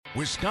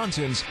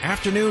Wisconsin's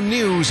afternoon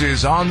news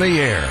is on the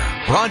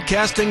air,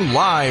 broadcasting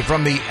live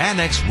from the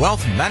Annex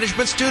Wealth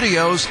Management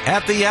Studios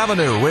at the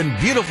Avenue in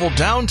beautiful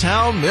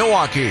downtown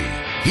Milwaukee.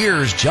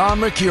 Here's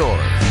John McCure.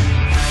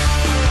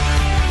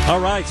 All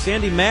right,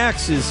 Sandy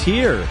Max is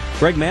here.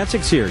 Greg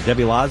Matzek's here.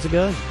 Debbie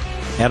Lazaga,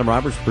 Adam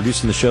Roberts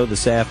producing the show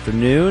this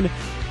afternoon.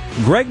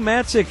 Greg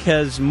Matzek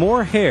has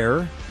more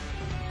hair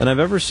than I've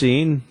ever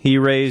seen. He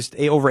raised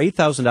over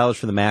 $8,000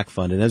 for the MAC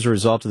Fund, and as a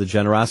result of the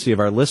generosity of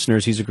our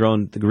listeners, he's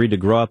agreed to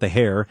grow out the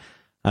hair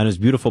on his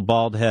beautiful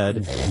bald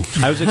head.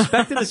 I was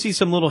expecting to see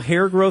some little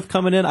hair growth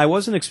coming in. I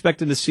wasn't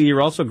expecting to see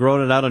you're also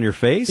growing it out on your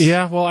face.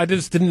 Yeah, well, I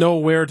just didn't know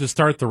where to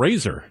start the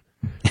razor.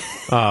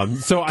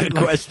 Good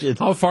question.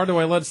 How far do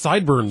I let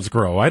sideburns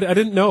grow? I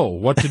didn't know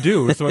what to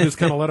do, so I just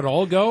kind of let it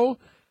all go.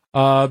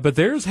 But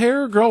there's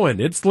hair growing.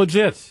 It's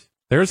legit.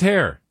 There's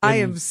hair. I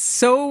am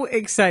so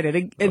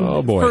excited. And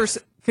oh, boy. First,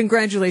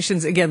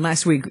 congratulations again.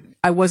 Last week,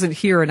 I wasn't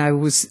here, and I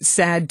was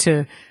sad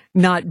to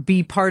not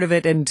be part of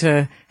it and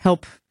to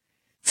help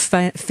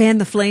fan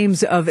the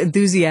flames of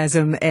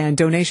enthusiasm and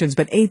donations.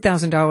 But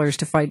 $8,000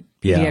 to fight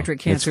pediatric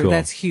cancer, cool.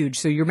 That's huge.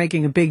 So you're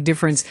making a big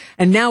difference.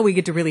 And now we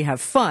get to really have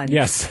fun.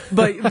 Yes.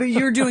 but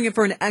you're doing it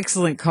for an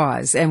excellent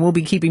cause. And we'll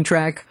be keeping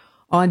track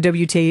on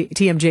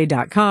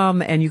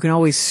WTMJ.com. And you can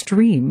always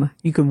stream.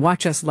 You can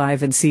watch us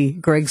live and see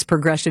Greg's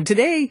progression.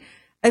 Today,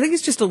 I think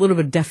it's just a little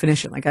bit of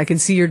definition. Like I can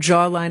see your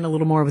jawline a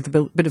little more with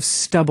a bit of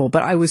stubble.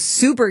 But I was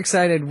super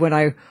excited when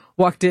I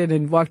walked in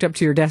and walked up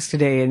to your desk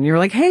today, and you're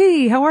like,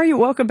 "Hey, how are you?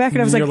 Welcome back."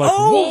 And I was like,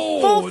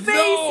 full face,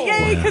 no.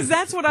 yay!" Because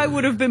that's what I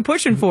would have been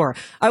pushing for.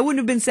 I wouldn't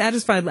have been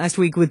satisfied last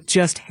week with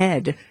just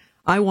head.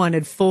 I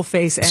wanted full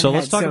face and so head.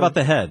 let's talk about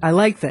the head. I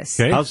like this.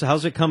 Okay.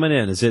 How's it coming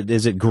in? Is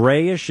it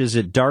grayish? Is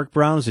it dark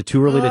brown? Is it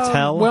too early to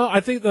tell? Well,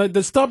 I think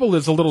the stubble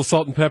is a little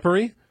salt and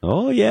peppery.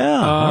 Oh, yeah.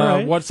 All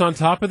right. What's on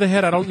top of the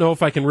head, I don't know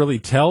if I can really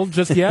tell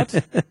just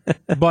yet.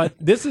 But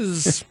this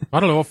is, I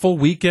don't know, a full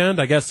weekend.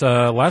 I guess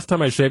last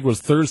time I shaved was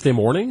Thursday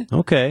morning.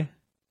 Okay.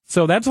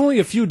 So that's only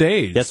a few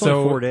days. That's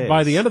only 4 days.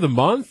 By the end of the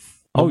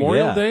month,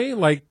 Memorial yeah.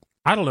 Day,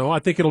 I don't know. I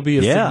think it'll be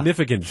a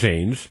significant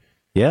change.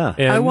 Yeah.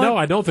 And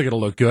I don't think it'll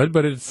look good,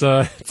 but it's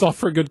all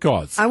for a good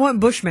cause. I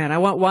want Bushman. I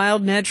want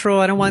wild, natural.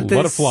 I don't want this.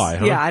 Let it fly,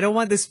 huh? Yeah, I don't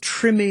want this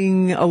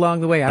trimming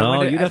along the way. I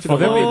want you'd it have to go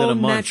full longer than a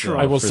month, natural.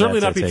 I will for certainly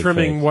that not to be take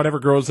trimming place. whatever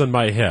grows on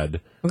my head.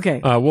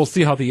 Okay. We'll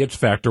see how the itch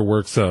factor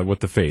works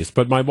with the face.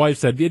 But my wife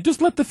said,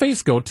 just let the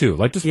face go, too.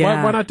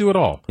 Why not do it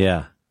all?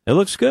 Yeah. It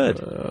looks good.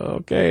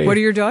 Okay. What do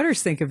your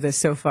daughters think of this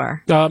so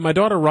far? My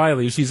daughter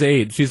Riley, she's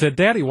 8. She said,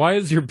 "Daddy, why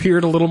is your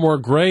beard a little more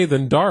gray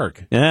than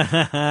dark?" She's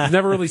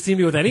never really seen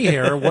me with any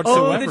hair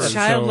whatsoever. Oh, the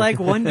childlike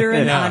wonder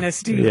and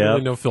honesty. Yeah.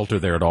 Really no filter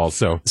there at all.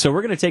 So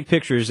we're going to take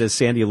pictures, as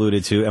Sandy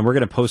alluded to, and we're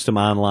going to post them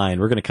online.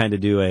 We're going to kind of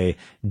do a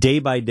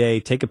day-by-day,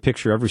 take a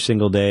picture every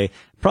single day.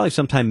 Probably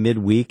sometime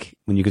midweek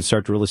when you can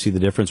start to really see the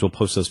difference. We'll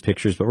post those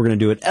pictures, but we're going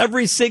to do it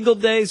every single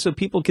day so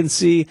people can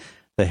see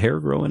the hair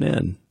growing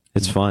in.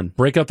 It's fun.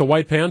 break out the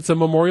white pants on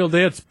Memorial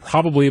Day. It's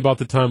probably about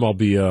the time I'll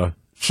be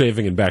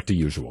shaving and back to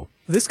usual.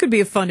 This could be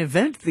a fun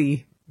event,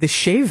 the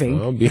shaving.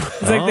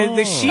 It's like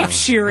the sheep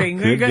shearing.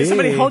 Could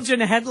Somebody be. holds you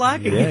in a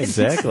headlock. Yeah,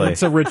 exactly.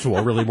 It's a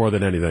ritual, really, more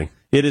than anything.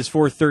 It is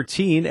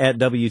 4:13 at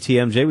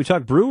WTMJ. We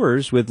talk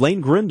Brewers with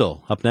Lane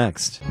Grindle up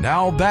next.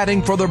 Now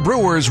batting for the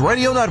Brewers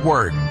Radio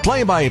Network,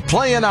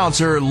 play-by-play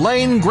announcer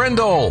Lane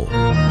Grindle.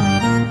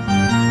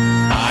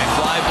 High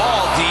fly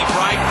ball, deep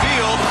right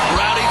field.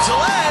 Rowdy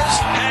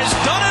Tellez has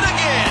done it again.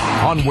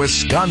 On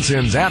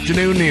Wisconsin's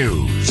afternoon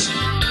news.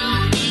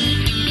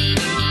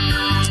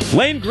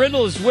 Lane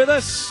Grindle is with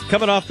us,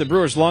 coming off the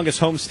Brewers'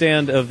 longest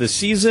homestand of the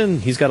season.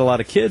 He's got a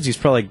lot of kids. He's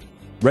probably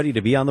ready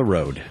to be on the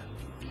road.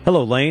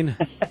 Hello, Lane.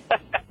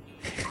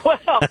 Well,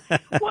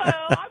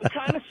 I'm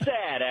kind of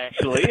sad,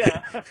 actually.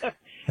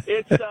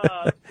 It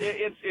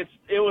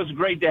was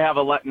great to have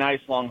a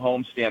nice long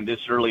homestand this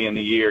early in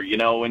the year. You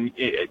know, when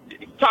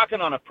talking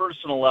on a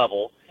personal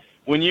level,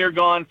 when you're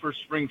gone for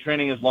spring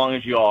training as long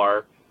as you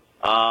are,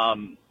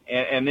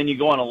 and then you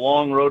go on a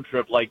long road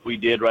trip like we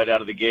did right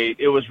out of the gate,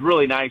 it was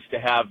really nice to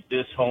have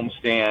this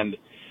homestand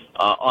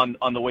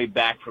on the way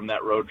back from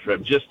that road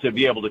trip, just to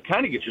be able to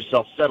kind of get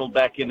yourself settled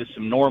back into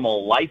some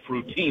normal life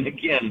routine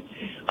again.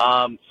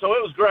 So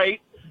it was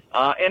great.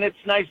 And it's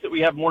nice that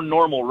we have more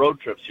normal road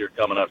trips here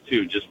coming up,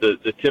 too, just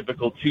the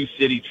typical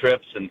two-city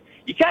trips. And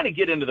you kind of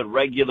get into the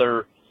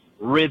regular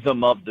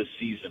rhythm of the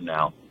season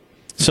now.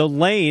 So,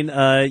 Lane,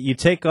 you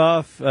take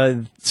off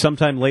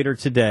sometime later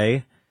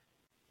today.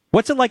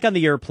 What's it like on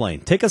the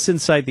airplane? Take us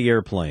inside the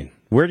airplane.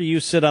 Where do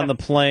you sit on the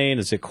plane?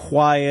 Is it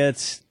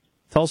quiet?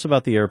 Tell us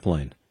about the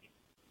airplane.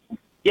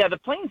 Yeah, the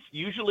plane's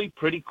usually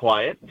pretty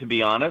quiet, to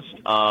be honest.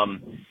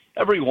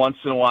 Every once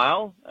in a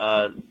while,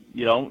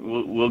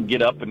 we'll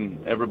get up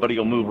and everybody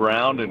will move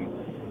around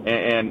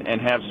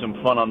and have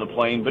some fun on the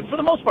plane. But for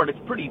the most part, it's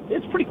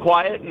pretty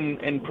quiet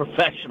and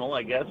professional,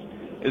 I guess,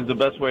 is the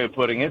best way of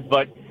putting it.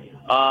 But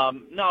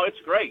no, it's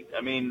great.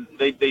 I mean,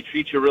 they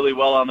treat you really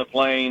well on the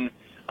plane.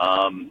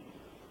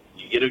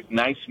 You get a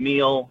nice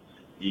meal.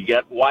 You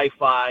get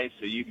Wi-Fi,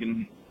 so you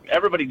can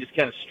everybody just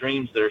kind of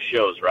streams their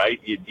shows, right?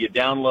 You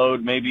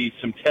download maybe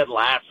some Ted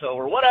Lasso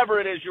or whatever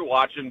it is you're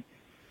watching,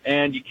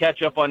 and you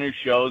catch up on your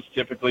shows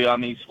typically on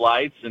these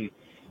flights, and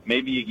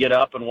maybe you get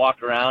up and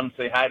walk around and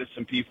say hi to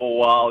some people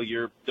while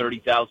you're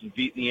 30,000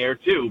 feet in the air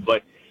too.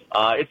 But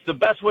it's the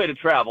best way to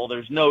travel.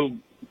 There's no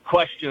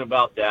question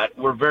about that.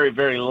 We're very,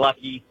 very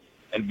lucky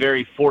and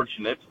very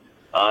fortunate.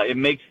 It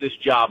makes this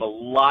job a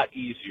lot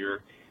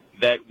easier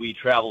that we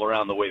travel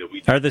around the way that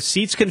we do. Are the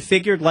seats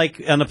configured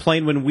like on a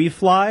plane when we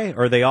fly?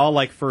 Are they all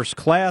like first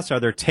class? Are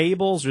there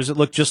tables? Or does it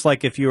look just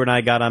like if you and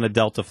I got on a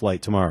Delta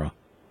flight tomorrow?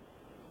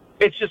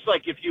 It's just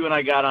like if you and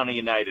I got on a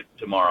United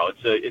tomorrow.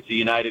 It's a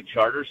United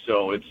charter,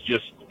 so it's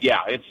just,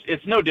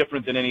 it's no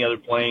different than any other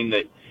plane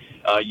that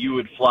you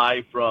would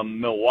fly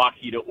from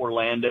Milwaukee to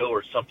Orlando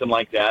or something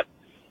like that.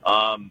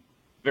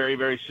 Very,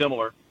 very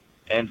similar.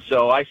 And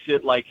so I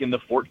sit like in the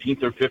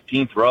 14th or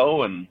 15th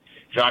row, and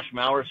Josh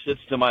Maurer sits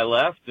to my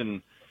left,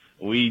 and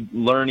we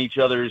learn each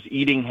other's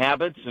eating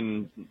habits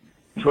and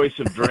choice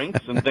of drinks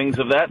and things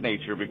of that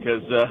nature,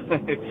 because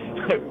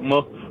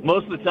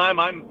most of the time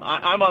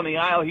I'm on the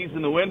aisle, he's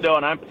in the window,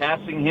 and I'm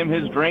passing him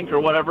his drink or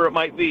whatever it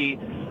might be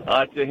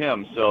to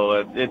him.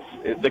 So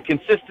the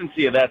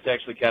consistency of that's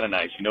actually kind of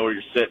nice. You know where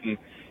you're sitting,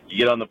 you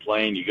get on the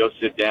plane, you go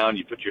sit down,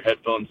 you put your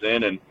headphones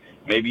in, and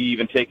maybe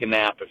even take a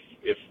nap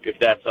if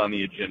that's on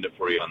the agenda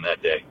for you on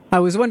that day. I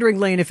was wondering,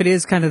 Lane, if it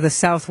is kind of the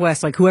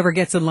Southwest, like whoever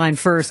gets in line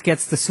first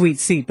gets the sweet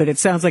seat, but it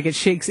sounds like it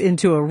shakes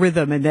into a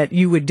rhythm and that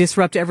you would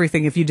disrupt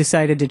everything if you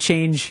decided to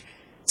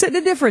sit in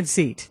a different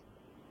seat.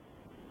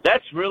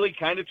 That's really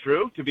kind of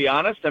true, to be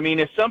honest. I mean,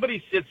 if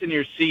somebody sits in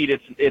your seat,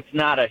 it's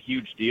not a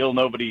huge deal.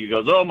 Nobody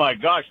goes, oh my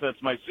gosh,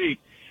 that's my seat.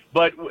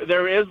 But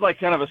there is like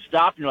kind of a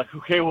stop, and you're like,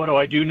 okay, what do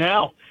I do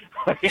now?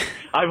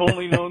 I've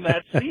only known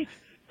that seat.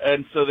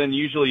 And so then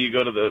usually you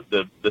go to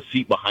the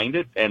seat behind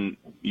it, and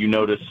you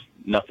notice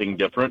nothing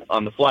different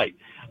on the flight.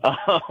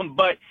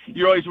 But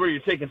you're always worried you're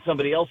taking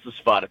somebody else's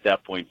spot at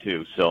that point,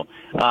 too. So,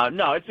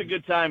 no, it's a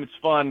good time. It's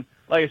fun.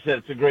 Like I said,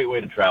 it's a great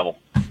way to travel.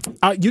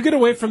 You get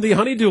away from the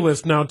honeydew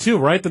list now, too,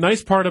 right? The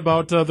nice part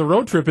about the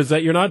road trip is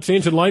that you're not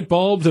changing light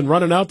bulbs and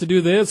running out to do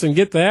this and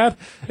get that.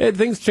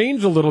 Things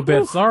change a little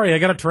bit. Sorry, I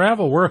got to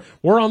travel.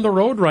 We're on the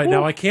road right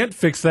now. I can't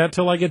fix that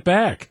till I get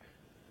back.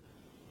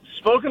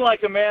 Spoken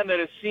like a man that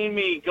has seen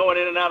me going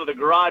in and out of the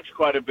garage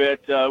quite a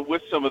bit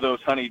with some of those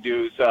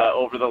honeydews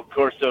over the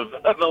course of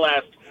the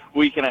last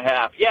week and a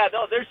half. Yeah,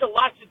 no, there's a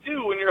lot to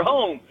do when you're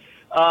home.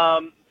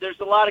 There's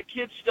a lot of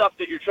kid stuff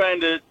that you're trying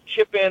to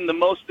chip in the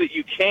most that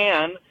you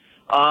can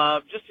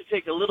just to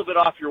take a little bit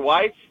off your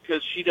wife,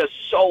 because she does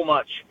so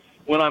much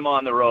when I'm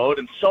on the road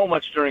and so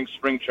much during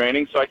spring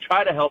training. So I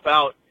try to help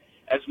out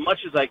as much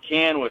as I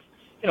can with,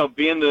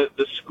 being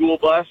the school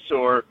bus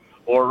or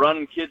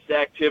running kids to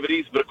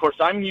activities. But, of course,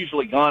 I'm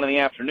usually gone in the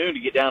afternoon to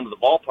get down to the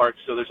ballpark,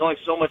 so there's only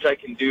so much I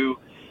can do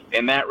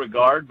in that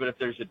regard. But if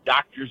there's a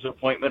doctor's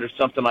appointment or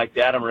something like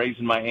that, I'm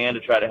raising my hand to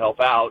try to help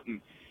out.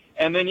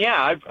 And then,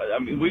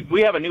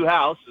 we have a new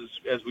house,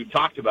 as we've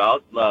talked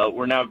about.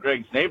 We're now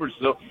Greg's neighbors,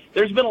 so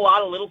there's been a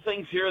lot of little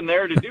things here and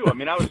there to do. I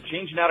mean, I was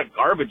changing out a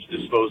garbage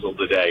disposal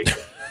today.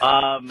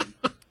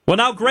 Well,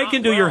 now Greg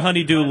can do your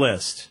honeydew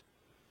list.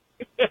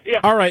 Yeah.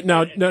 All right,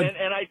 now...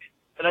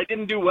 And I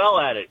didn't do well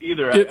at it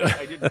either.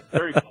 I did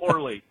very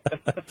poorly.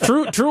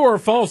 True or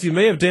false, you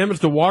may have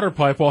damaged a water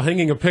pipe while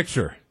hanging a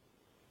picture.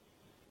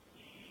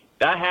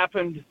 That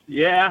happened.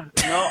 Yeah.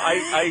 No,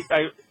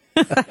 it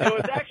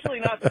was actually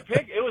not the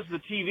pic. It was the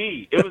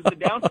TV. It was the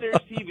downstairs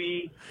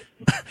TV.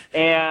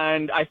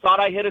 And I thought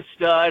I hit a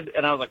stud,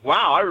 and I was like,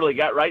 wow, I really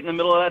got right in the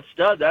middle of that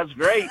stud. That's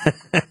great.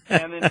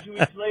 And then 2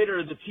 weeks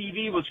later, the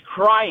TV was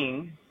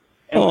crying,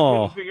 and we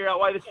couldn't figure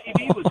out why the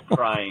TV was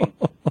crying.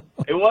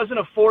 It wasn't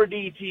a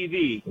 4D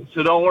TV,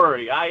 so don't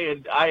worry. I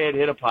had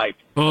hit a pipe.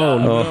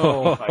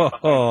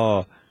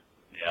 No.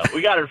 Yeah,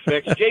 we got her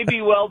fixed.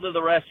 JB Weld to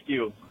the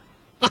rescue.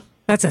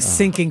 That's a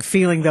sinking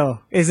feeling,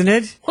 though, isn't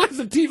it? Why is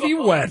the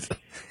TV wet?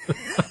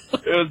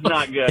 It was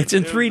not good. It's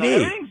in 3D.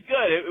 Everything's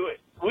good.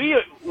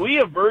 We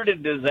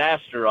averted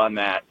disaster on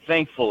that,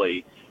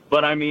 thankfully.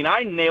 But, I mean,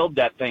 I nailed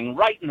that thing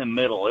right in the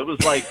middle. It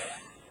was like,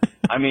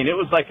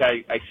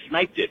 I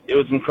sniped it. It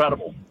was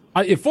incredible.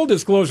 Full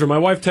disclosure, my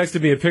wife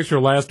texted me a picture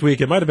last week.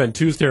 It might have been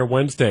Tuesday or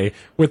Wednesday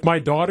with my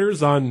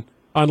daughters on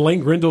Lane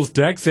Grindle's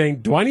deck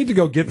saying, do I need to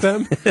go get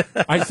them?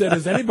 I said,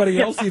 is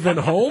anybody else even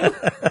home?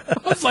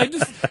 I was like,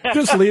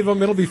 just leave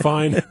them. It'll be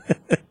fine.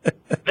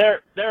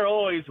 They're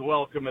always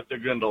welcome at the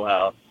Grindle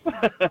house.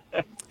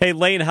 Hey,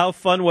 Lane, how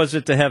fun was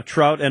it to have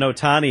Trout and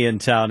Ohtani in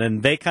town?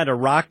 And they kind of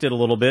rocked it a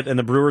little bit, and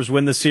the Brewers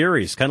win the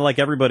series, kind of like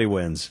everybody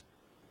wins.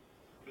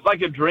 It's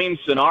like a dream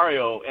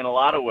scenario in a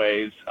lot of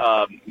ways.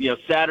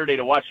 Saturday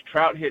to watch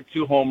Trout hit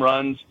 2 home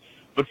runs,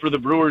 but for the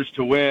Brewers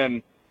to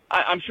win,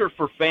 I'm sure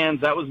for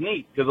fans that was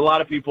neat, because a lot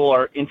of people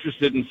are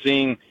interested in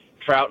seeing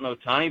Trout and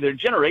Ohtani. They're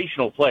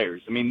generational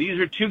players. I mean, these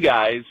are 2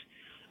 guys.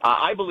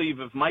 I believe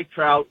if Mike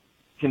Trout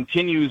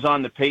continues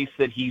on the pace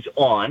that he's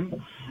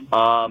on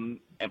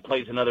and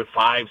plays another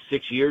 5-6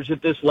 years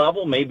at this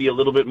level, maybe a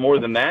little bit more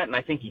than that, and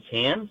I think he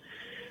can,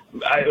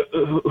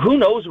 who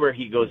knows where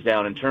he goes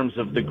down in terms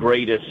of the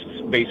greatest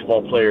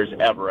baseball players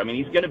ever. I mean,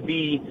 he's going to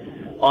be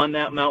on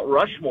that Mount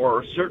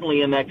Rushmore,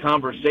 certainly in that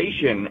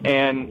conversation.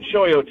 And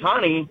Shohei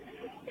Ohtani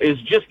is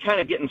just kind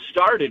of getting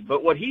started,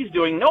 but what he's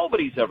doing,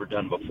 nobody's ever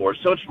done before.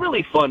 So it's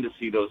really fun to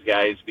see those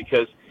guys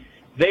because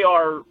they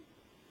are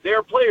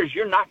players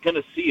you're not going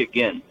to see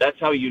again. That's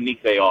how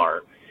unique they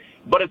are.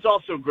 But it's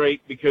also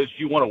great because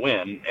you want to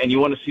win, and you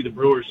want to see the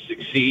Brewers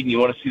succeed, and you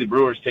want to see the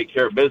Brewers take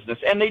care of business,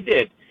 and they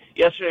did.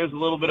 Yesterday was a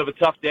little bit of a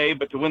tough day,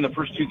 but to win the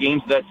first 2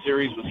 games of that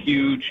series was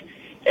huge,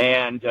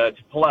 and to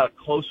pull out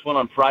a close one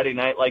on Friday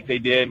night like they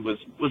did was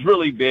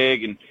really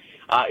big, and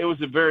it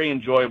was a very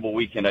enjoyable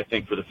weekend, I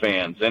think, for the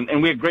fans.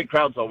 And we had great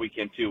crowds all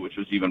weekend, too, which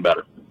was even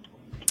better.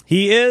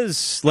 He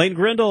is Lane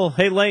Grindle.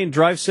 Hey, Lane,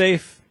 drive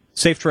safe.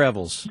 Safe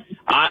travels.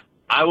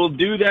 I will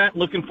do that.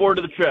 Looking forward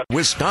to the trip.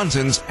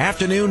 Wisconsin's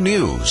afternoon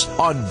news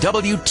on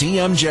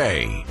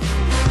WTMJ.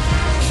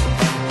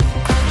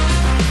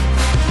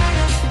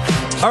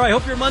 All right,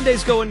 hope your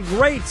Monday's going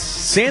great.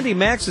 Sandy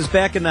Max is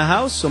back in the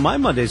house, so my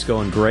Monday's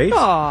going great.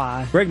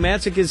 Aw. Greg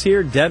Matzik is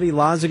here, Debbie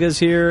Lazaga is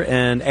here,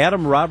 and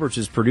Adam Roberts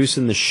is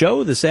producing the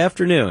show this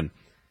afternoon.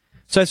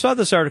 So I saw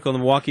this article in the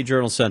Milwaukee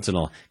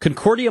Journal-Sentinel.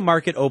 Concordia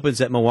Market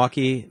opens at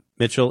Milwaukee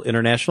Mitchell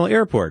International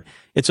Airport.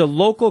 It's a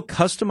local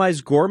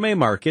customized gourmet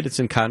market. It's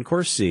in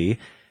Concourse C.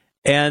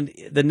 And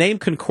the name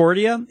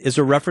Concordia is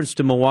a reference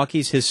to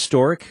Milwaukee's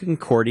historic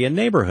Concordia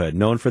neighborhood,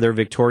 known for their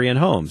Victorian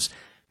homes.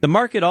 The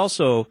market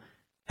also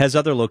has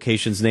other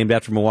locations named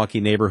after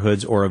Milwaukee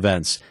neighborhoods or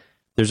events.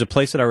 There's a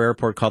place at our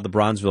airport called the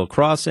Bronzeville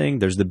Crossing.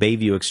 There's the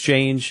Bayview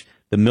Exchange,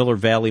 the Miller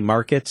Valley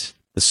Market,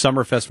 the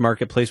Summerfest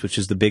Marketplace, which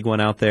is the big one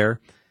out there.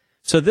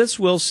 So this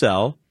will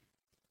sell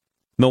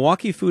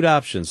Milwaukee food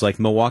options like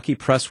Milwaukee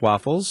press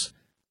waffles,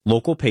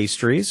 local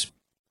pastries,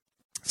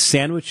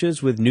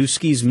 sandwiches with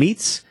Newski's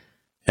meats,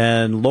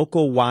 and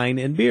local wine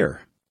and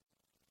beer,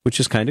 which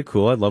is kind of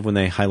cool. I love when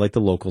they highlight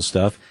the local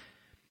stuff.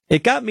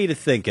 It got me to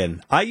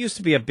thinking. I used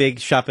to be a big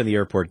shop in the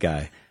airport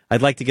guy.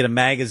 I'd like to get a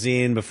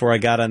magazine before I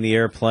got on the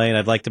airplane.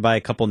 I'd like to buy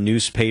a couple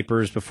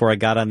newspapers before I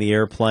got on the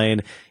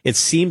airplane. It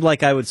seemed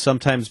like I would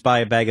sometimes buy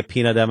a bag of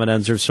peanut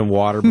M&Ms or some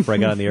water before I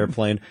got on the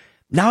airplane.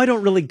 Now I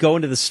don't really go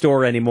into the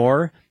store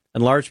anymore,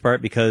 in large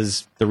part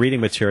because the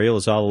reading material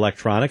is all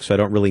electronic, so I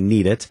don't really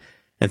need it.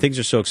 And things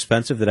are so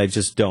expensive that I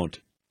just don't.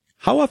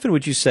 How often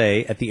would you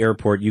say at the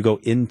airport you go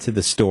into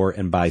the store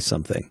and buy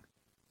something?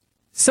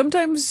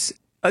 Sometimes,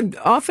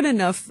 often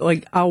enough,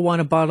 like I'll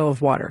want a bottle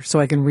of water so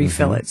I can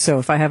refill it. So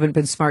if I haven't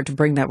been smart to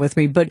bring that with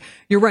me. But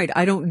you're right,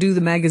 I don't do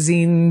the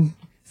magazine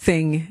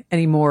thing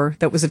anymore.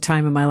 That was a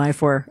time in my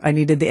life where I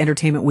needed the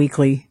Entertainment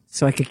Weekly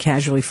so I could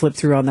casually flip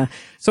through on the...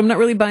 So I'm not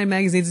really buying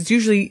magazines. It's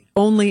usually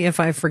only if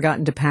I've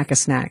forgotten to pack a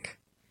snack.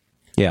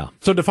 Yeah.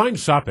 So define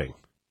shopping.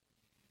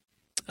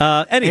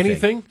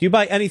 Anything. Do you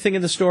buy anything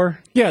in the store?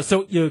 Yeah,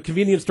 so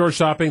convenience store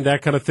shopping,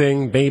 that kind of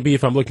thing. Maybe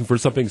if I'm looking for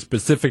something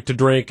specific to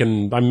drink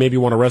and I maybe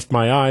want to rest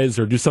my eyes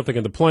or do something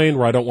in the plane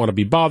where I don't want to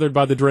be bothered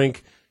by the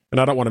drink and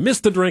I don't want to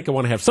miss the drink. I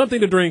want to have something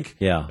to drink.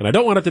 Yeah. And I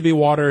don't want it to be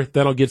water.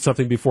 Then I'll get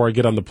something before I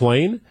get on the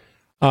plane.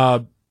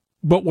 But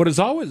what is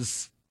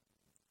always...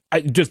 I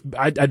just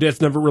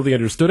never really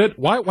understood it.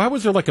 Why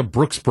was there like a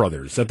Brooks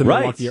Brothers at the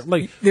Milwaukee?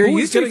 Like there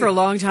used to be for a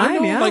long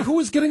time. Yeah, like who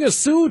was getting a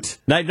suit?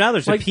 Now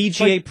there's a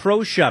PGA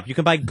Pro Shop. You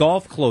can buy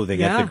golf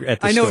clothing at the store.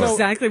 I know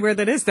exactly where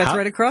that is. That's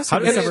right across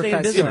from the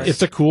Summerfest store.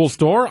 It's a cool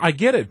store. I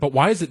get it, but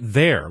why is it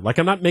there? Like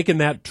I'm not making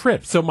that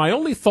trip. So my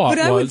only thought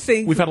was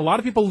we've had a lot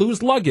of people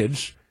lose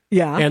luggage.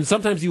 Yeah, and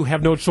sometimes you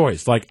have no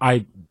choice. Like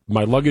my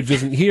luggage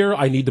isn't here.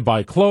 I need to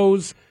buy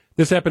clothes.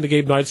 This happened to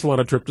Gabe Neitzel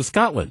on a trip to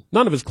Scotland.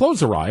 None of his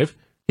clothes arrived.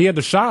 He had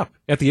to shop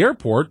at the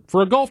airport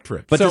for a golf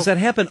trip. But does that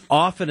happen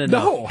often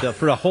enough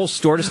for a whole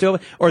store to stay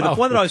open? Or the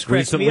one that always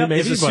cracks me up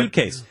is a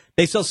suitcase.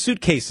 They sell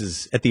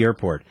suitcases at the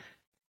airport.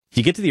 Do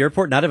you get to the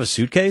airport and not have a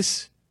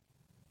suitcase?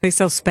 They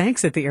sell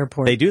Spanx at the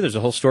airport. They do. There's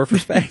a whole store for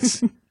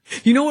Spanx.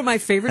 You know what my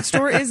favorite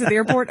store is at the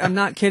airport? I'm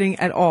not kidding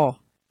at all.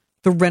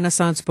 The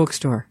Renaissance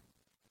Bookstore.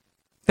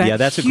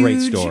 That's a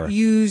great store.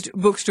 Used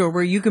bookstore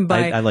where you can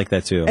buy I like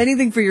that too.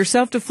 Anything for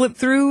yourself to flip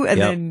through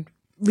and then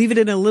leave it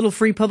in a little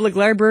free public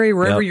library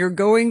wherever you're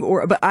going.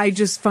 But I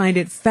just find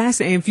it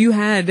fascinating. If you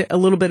had a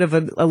little bit of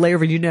a layer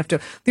of it, you'd have to.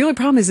 The only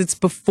problem is it's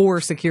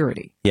before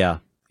security. Yeah.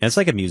 And it's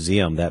like a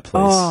museum, that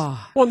place.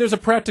 Oh. Well, and there's a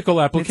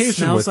practical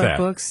application with that.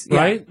 Books.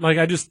 Right? Like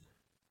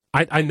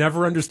I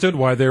never understood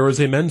why there was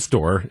a men's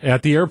store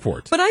at the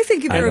airport. But I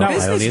think if you're a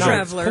business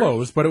traveler... It's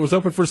closed, but it was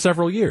open for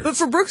several years. But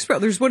for Brooks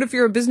Brothers, what if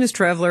you're a business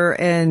traveler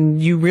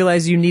and you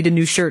realize you need a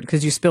new shirt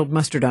because you spilled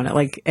mustard on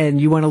it, and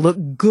you want to look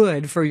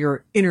good for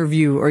your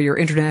interview or your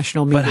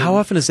international meeting? But how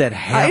often does that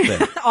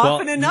happen?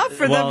 Often enough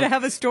for them to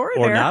have a store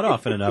there. Or not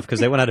often enough because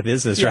they went out of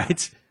business,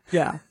 right?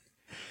 Yeah.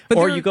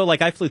 Or you go,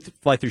 I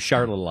fly through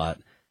Charlotte a lot,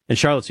 and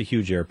Charlotte's a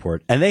huge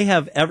airport, and they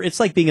have, it's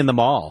like being in the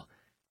mall.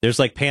 There's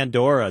like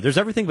Pandora. There's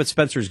everything but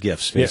Spencer's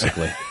Gifts,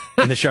 basically,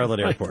 in the Charlotte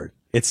airport.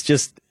 It's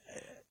just...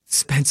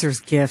 Spencer's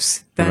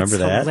Gifts. That's remember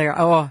that? Hilarious.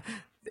 Oh.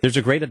 There's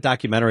a great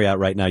documentary out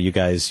right now, you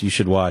guys. You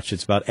should watch.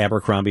 It's about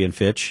Abercrombie &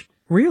 Fitch.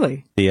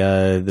 Really?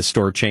 The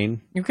store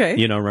chain. Okay.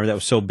 You know, remember that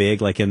was so big,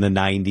 like in the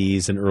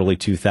 90s and early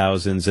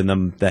 2000s,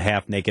 and the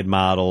half-naked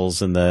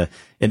models and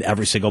in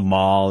every single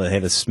mall, they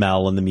had the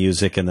smell and the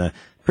music and the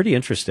pretty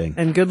interesting.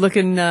 And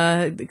good-looking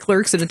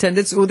clerks and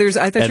attendants. Well, they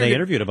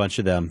interviewed a bunch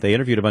of them. They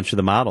interviewed a bunch of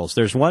the models.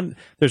 There's one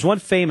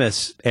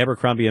famous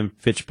Abercrombie and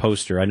Fitch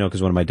poster. I know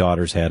because one of my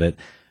daughters had it,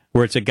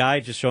 where it's a guy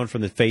just shown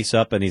from the face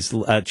up and he's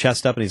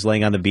chest up and he's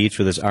laying on the beach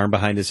with his arm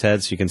behind his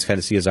head, so you can kind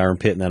of see his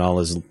armpit and then all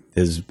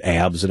his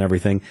abs and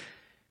everything.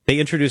 They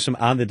introduced him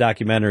on the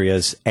documentary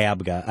as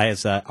armpit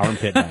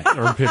guy.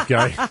 Armpit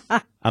guy.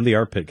 I'm the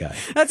armpit guy.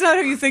 That's not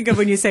who you think of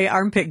when you say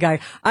armpit guy.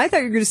 I thought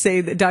you were going to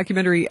say the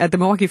documentary at the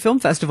Milwaukee Film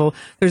Festival.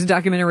 There's a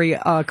documentary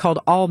called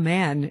All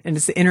Man, and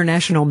it's the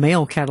International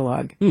Male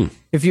Catalog.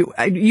 If you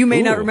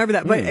may not remember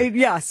that,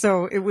 but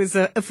so it was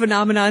a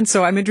phenomenon.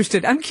 So I'm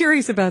interested. I'm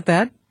curious about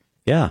that.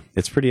 Yeah,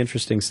 it's pretty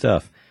interesting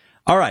stuff.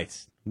 All right.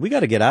 We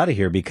got to get out of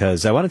here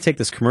because I want to take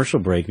this commercial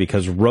break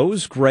because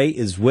Rose Gray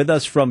is with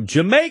us from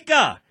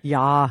Jamaica.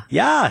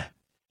 Yeah.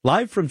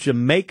 Live from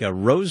Jamaica,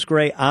 Rose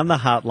Gray on the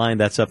hotline.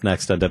 That's up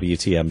next on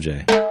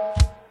WTMJ.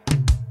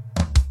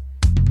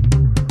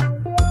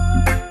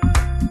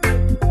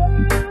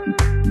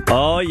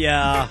 Oh,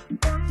 yeah.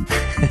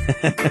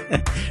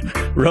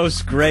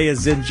 Rose Gray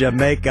is in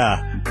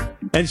Jamaica.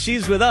 And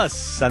she's with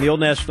us on the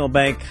Old National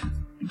Bank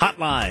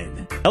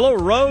hotline. Hello,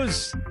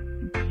 Rose.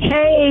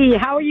 Hey,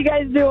 how are you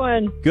guys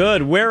doing?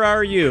 Good. Where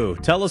are you?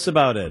 Tell us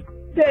about it.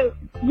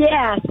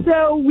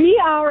 So we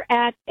are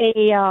at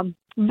a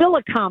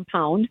villa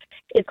compound.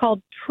 It's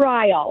called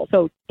Trial.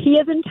 So T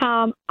as in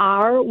Tom,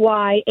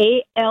 RYALL.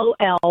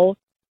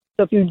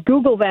 So if you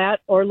Google that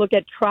or look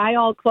at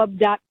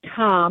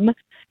trialclub.com,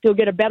 you'll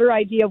get a better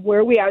idea of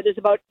where we are. There's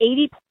about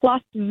 80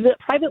 plus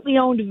privately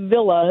owned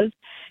villas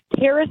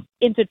terraced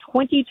into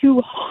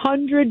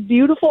 2,200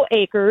 beautiful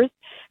acres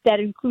that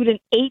include an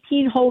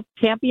 18-hole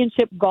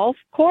championship golf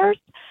course,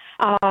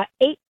 8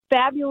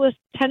 fabulous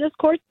tennis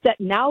courts that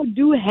now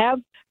do have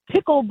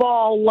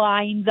pickleball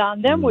lines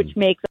on them, which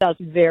makes us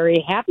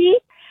very happy,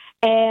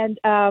 and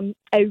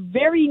a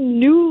very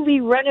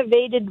newly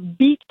renovated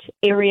beach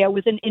area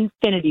with an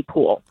infinity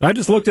pool. I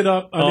just looked it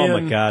up.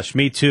 My gosh,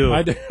 me too.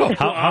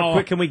 How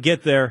quick can we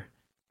get there?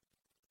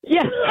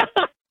 Yeah.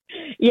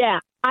 Yeah.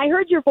 I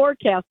heard your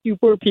forecast, you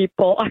poor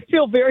people. I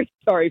feel very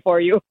sorry for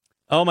you.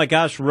 Oh, my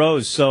gosh,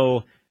 Rose.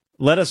 So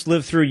let us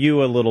live through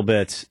you a little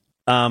bit.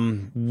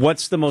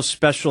 What's the most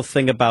special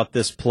thing about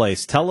this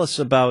place? Tell us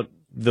about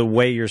the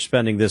way you're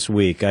spending this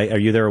week. Are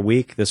you there a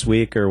week, this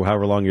week, or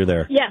however long you're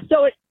there? Yeah,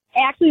 so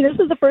actually, this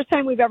is the first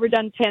time we've ever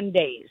done 10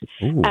 days.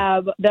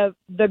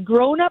 The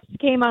grown-ups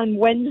came on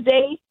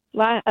Wednesday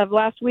of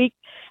last week,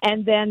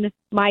 and then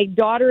my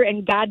daughter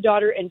and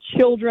goddaughter and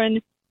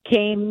children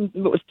came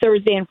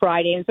Thursday and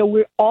Friday. And so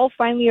we all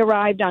finally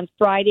arrived on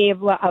Friday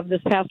of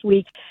this past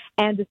week.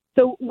 And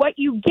so what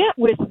you get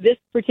with this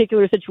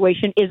particular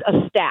situation is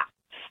a staff.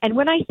 And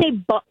when I say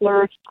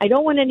butler, I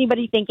don't want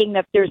anybody thinking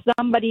that there's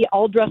somebody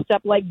all dressed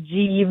up like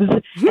Jeeves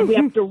and we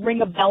have to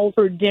ring a bell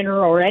for dinner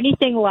or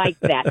anything like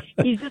that.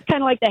 He's just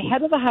kind of like the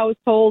head of the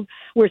household.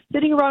 We're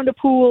sitting around a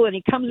pool and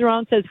he comes around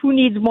and says, who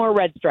needs more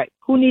red stripe?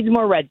 Who needs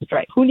more red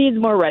stripe? Who needs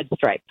more red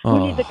stripe?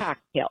 Who needs a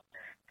cocktail?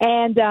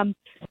 And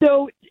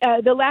so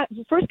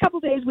the first couple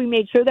of days we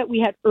made sure that we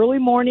had early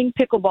morning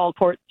pickleball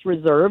courts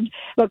reserved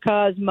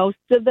because most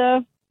of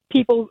the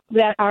people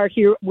that are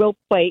here will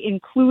play,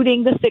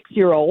 including the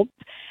 6-year-olds.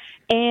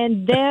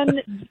 And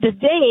then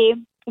today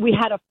we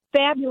had a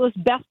fabulous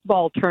best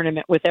ball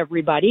tournament with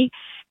everybody,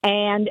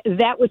 and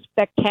that was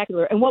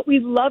spectacular. And what we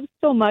love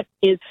so much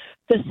is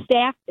the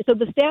staff. So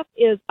the staff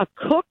is a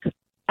cook,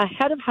 a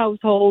head of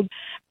household,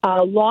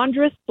 a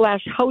laundress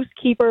 /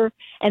 housekeeper,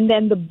 and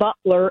then the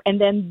butler,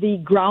 and then the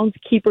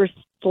groundskeeper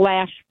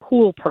 /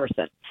 pool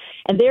person.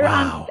 And they're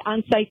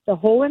on site the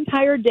whole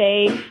entire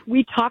day.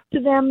 We talked to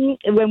them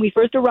when we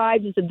first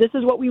arrived and said, this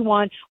is what we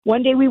want.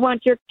 One day we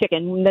want jerk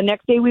chicken. The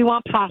next day we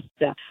want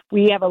pasta.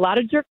 We have a lot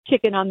of jerk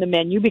chicken on the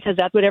menu because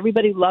that's what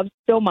everybody loves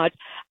so much.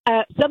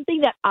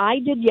 Something that I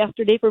did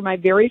yesterday for my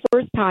very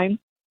first time,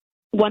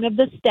 one of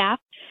the staff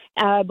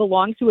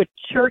belongs to a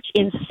church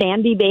in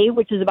Sandy Bay,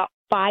 which is about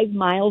 5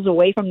 miles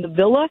away from the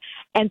villa,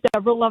 and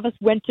several of us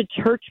went to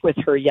church with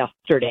her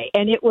yesterday,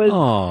 and it was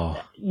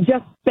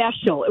just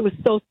special. It was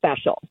so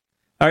special.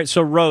 All right,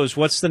 so Rose,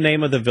 what's the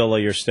name of the villa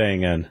you're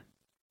staying in?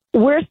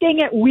 We're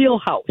staying at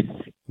Wheelhouse.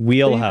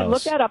 Wheelhouse. So you can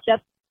look that up.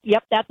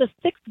 That's a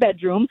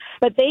 6-bedroom,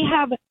 but they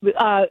have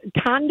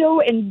condo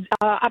and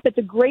up at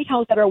the Great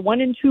House that are 1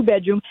 and 2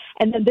 bedroom,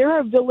 and then there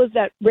are villas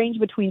that range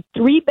between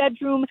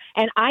 3-bedroom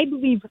and I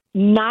believe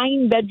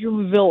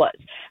 9-bedroom villas.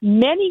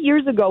 Many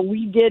years ago,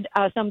 we did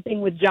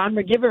something with John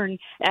McGivern,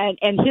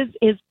 and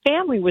his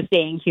family was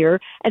staying here,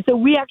 and so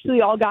we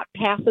actually all got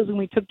passes and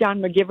we took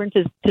John McGivern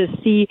to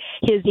see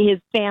his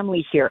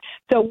family here.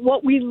 So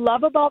what we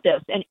love about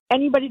this, and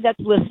anybody that's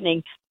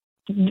listening,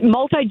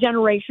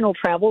 multi-generational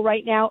travel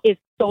right now is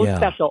so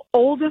special.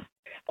 Oldest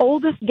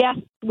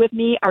guests with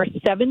me are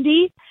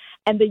 70,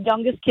 and the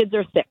youngest kids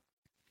are 6.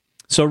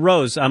 So,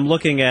 Rose, I'm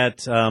looking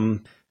at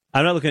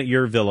I'm not looking at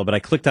your villa, but I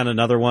clicked on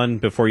another one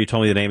before you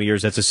told me the name of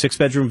yours. That's a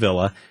 6-bedroom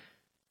villa,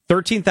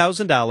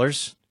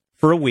 $13,000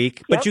 for a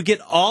week, but you get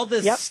all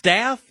this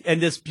staff and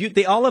this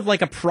they all have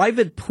like a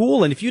private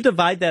pool, and if you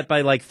divide that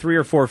by like 3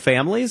 or 4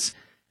 families,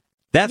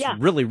 that's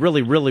really,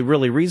 really, really,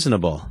 really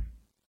reasonable.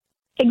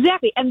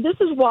 Exactly, and this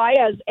is why,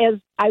 as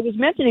I was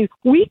mentioning,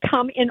 we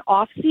come in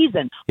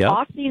off-season. Yep.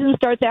 Off-season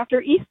starts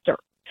after Easter,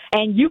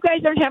 and you guys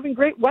aren't having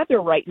great weather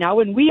right now,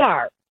 and we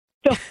are.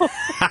 So.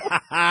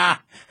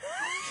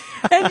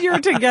 And you're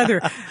together.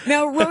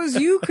 Now, Rose,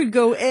 you could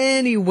go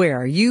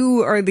anywhere.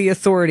 You are the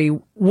authority.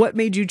 What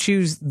made you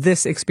choose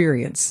this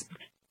experience?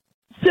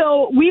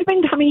 So we've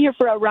been coming here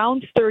for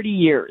around 30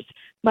 years.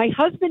 My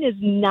husband is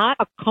not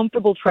a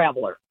comfortable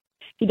traveler.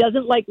 He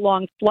doesn't like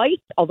long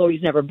flights, although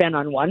he's never been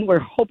on one. We're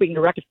hoping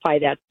to rectify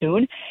that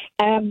soon.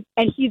 And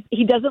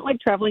he doesn't like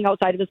traveling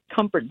outside of his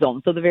comfort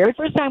zone. So the very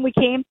first time we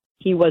came,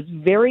 he was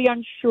very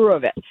unsure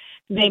of it.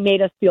 They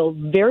made us feel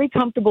very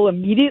comfortable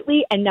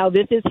immediately, and now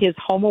this is his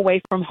home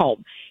away from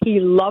home. He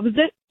loves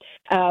it.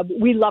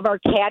 We love our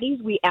caddies.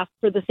 We ask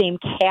for the same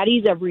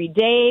caddies every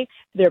day.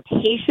 They're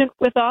patient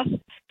with us.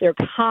 They're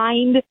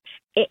kind.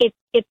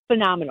 It's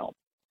phenomenal.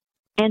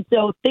 And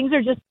so things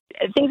are just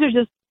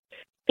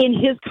in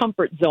his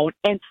comfort zone.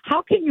 And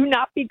how can you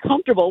not be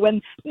comfortable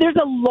when there's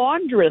a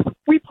laundress?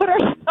 We put our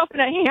stuff in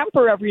a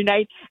hamper every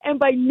night, and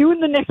by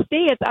noon the next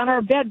day, it's on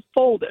our bed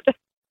folded.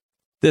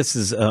 This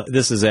is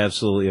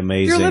absolutely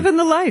amazing. You're living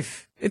the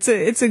life. It's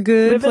a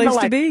good place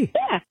to be.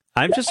 Yeah.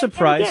 I'm just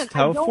surprised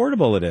how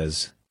affordable it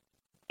is.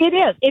 It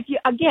is. If you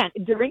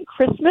during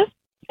Christmas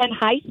and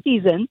high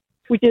season,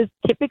 which is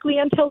typically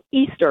until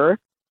Easter,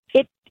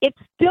 it's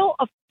still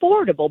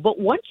affordable. But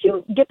once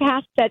you get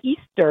past that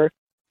Easter,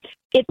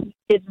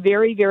 it's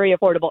very, very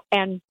affordable.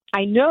 And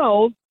I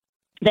know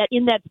that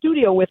in that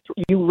studio with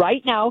you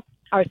right now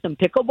are some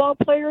pickleball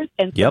players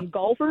and some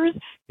golfers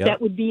that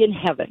would be in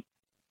heaven.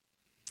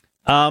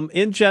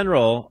 In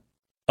general,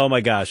 oh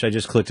my gosh, I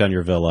just clicked on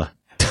your villa.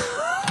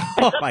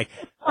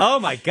 Oh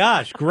my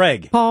gosh,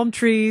 Greg. Palm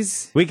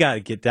trees. We got to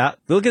get that.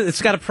 Look at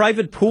it's got a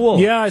private pool.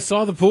 Yeah, I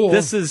saw the pool.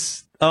 This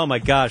is, oh my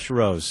gosh,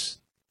 Rose.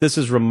 This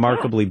is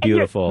remarkably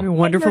beautiful. A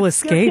wonderful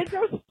escape.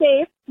 Your kids are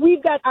safe.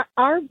 We've got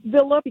our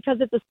villa, because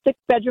it's a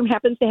 6-bedroom,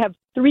 happens to have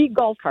 3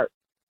 golf carts.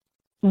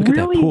 Look at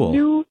that pool.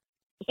 New.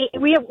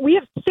 We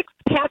have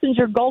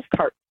 6-passenger golf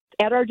carts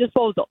at our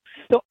disposal.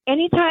 So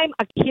anytime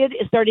a kid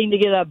is starting to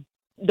get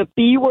the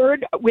B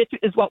word, which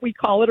is what we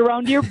call it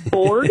around here,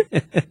 bored,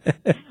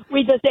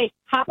 we just say,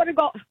 hop on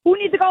who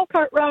needs a golf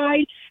cart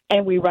ride?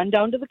 And we run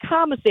down to the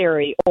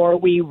commissary, or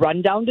we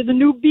run down to the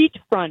new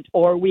beachfront,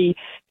 or we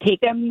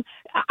take them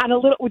on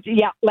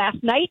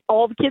last night,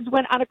 all the kids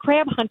went on a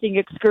crab hunting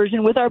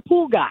excursion with our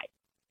pool guy.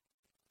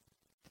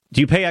 Do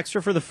you pay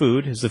extra for the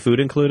food? Is the food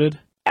included?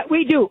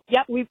 We do.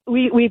 Yep.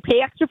 We pay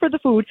extra for the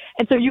food.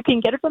 And so you can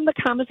get it from the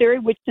commissary,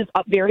 which is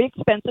very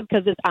expensive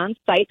because it's on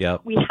site.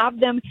 Yep. We have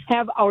them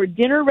have our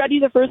dinner ready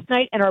the first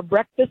night and our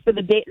breakfast for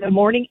the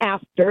morning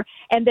after.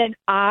 And then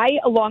I,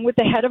 along with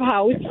the head of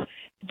house,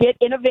 get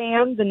in a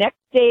van the next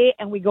day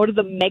and we go to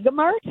the Mega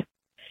Mart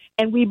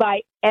and we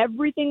buy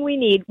everything we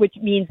need, which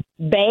means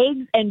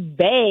bags and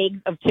bags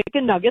of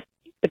chicken nuggets,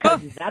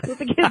 because that's what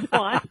the kids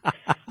want.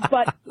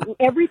 But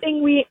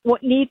everything we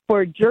need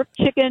for jerk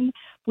chicken.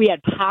 We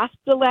had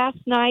pasta last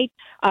night.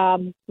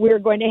 We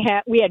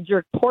had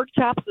jerk pork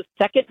chops the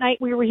second night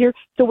we were here.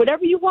 So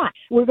whatever you want.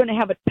 We're going to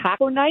have a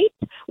taco night.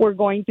 We're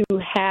going to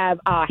have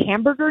a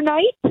hamburger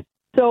night.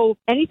 So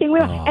anything we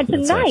want. And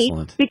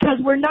tonight, because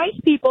we're nice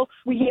people,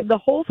 we gave the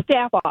whole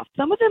staff off.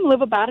 Some of them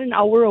live about an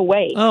hour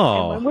away. Oh.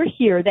 And when we're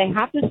here, they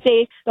have to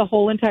stay the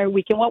whole entire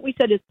week. And what we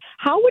said is,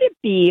 how would it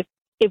be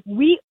if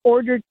we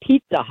ordered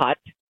Pizza Hut,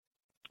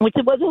 which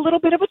was a little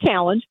bit of a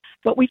challenge,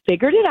 but we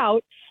figured it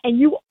out, and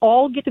you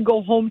all get to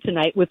go home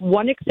tonight with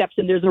one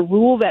exception. There's a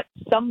rule that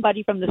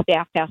somebody from the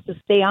staff has to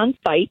stay on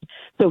site,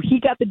 so he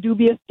got the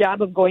dubious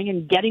job of going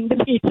and getting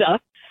the pizza.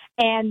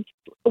 And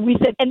we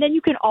said, and then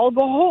you can all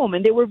go home.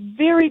 And they were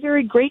very,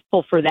 very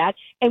grateful for that.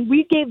 And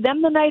we gave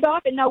them the night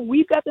off, and now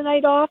we've got the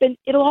night off, and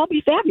it'll all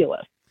be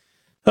fabulous.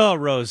 Oh,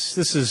 Rose,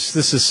 this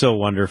is so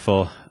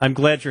wonderful. I'm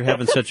glad you're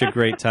having such a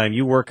great time.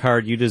 You work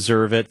hard. You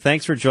deserve it.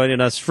 Thanks for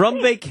joining us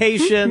from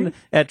vacation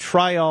at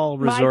Trial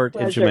Resort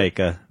in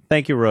Jamaica.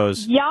 Thank you,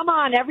 Rose.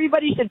 Yaman,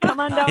 everybody should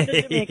come on down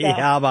to Jamaica.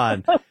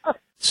 Yaman.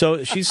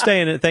 So she's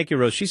staying thank you,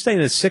 Rose. She's staying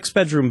in a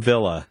 6-bedroom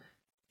villa.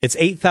 It's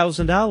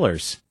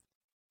 $8,000.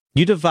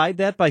 You divide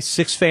that by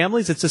 6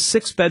 families, it's a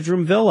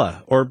 6-bedroom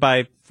villa. Or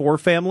by 4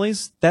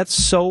 families, that's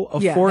so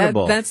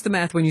affordable. Yeah, that's the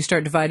math when you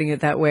start dividing it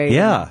that way.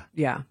 Yeah.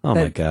 Yeah. Oh,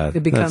 my God.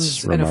 It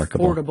becomes an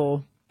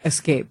affordable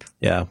escape.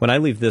 Yeah. When I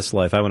leave this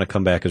life, I want to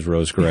come back as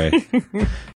Rose Gray.